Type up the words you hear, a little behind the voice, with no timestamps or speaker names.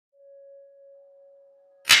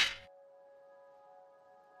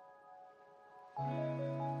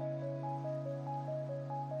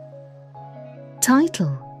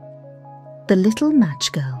Title: The Little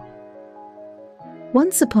Match Girl.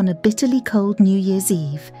 Once upon a bitterly cold New Year's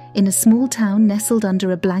Eve, in a small town nestled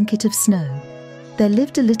under a blanket of snow, there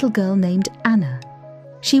lived a little girl named Anna.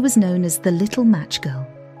 She was known as the Little Match Girl,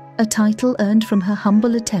 a title earned from her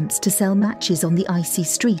humble attempts to sell matches on the icy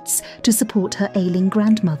streets to support her ailing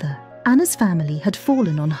grandmother. Anna's family had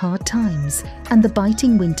fallen on hard times, and the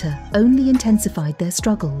biting winter only intensified their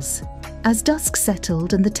struggles. As dusk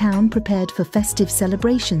settled and the town prepared for festive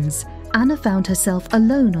celebrations, Anna found herself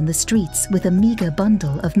alone on the streets with a meagre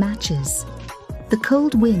bundle of matches. The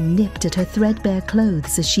cold wind nipped at her threadbare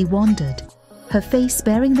clothes as she wandered, her face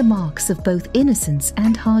bearing the marks of both innocence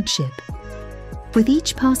and hardship. With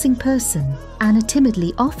each passing person, Anna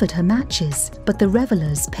timidly offered her matches, but the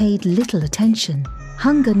revelers paid little attention.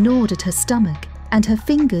 Hunger gnawed at her stomach, and her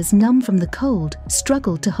fingers, numb from the cold,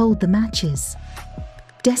 struggled to hold the matches.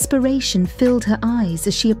 Desperation filled her eyes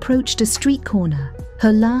as she approached a street corner,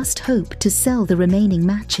 her last hope to sell the remaining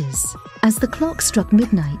matches. As the clock struck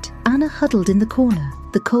midnight, Anna huddled in the corner,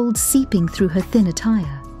 the cold seeping through her thin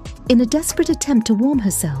attire. In a desperate attempt to warm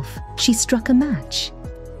herself, she struck a match.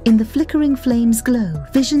 In the flickering flame's glow,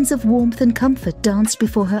 visions of warmth and comfort danced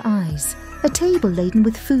before her eyes. A table laden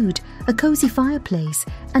with food, a cozy fireplace,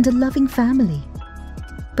 and a loving family.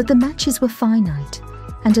 But the matches were finite,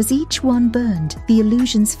 and as each one burned, the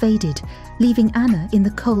illusions faded, leaving Anna in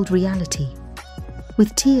the cold reality.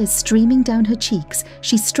 With tears streaming down her cheeks,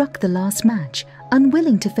 she struck the last match,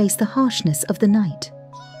 unwilling to face the harshness of the night.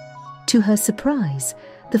 To her surprise,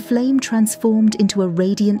 the flame transformed into a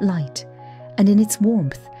radiant light, and in its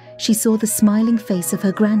warmth, she saw the smiling face of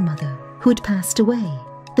her grandmother, who had passed away.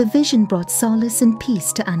 The vision brought solace and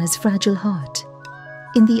peace to Anna's fragile heart.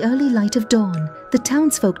 In the early light of dawn, the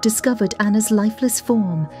townsfolk discovered Anna's lifeless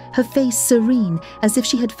form, her face serene as if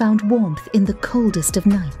she had found warmth in the coldest of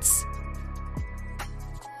nights.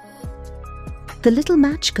 The little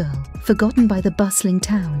match girl, forgotten by the bustling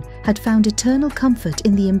town, had found eternal comfort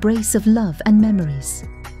in the embrace of love and memories.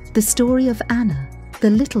 The story of Anna, the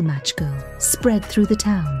little match girl, spread through the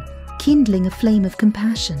town, kindling a flame of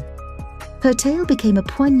compassion. Her tale became a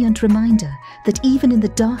poignant reminder that even in the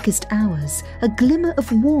darkest hours, a glimmer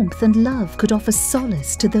of warmth and love could offer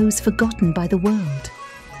solace to those forgotten by the world.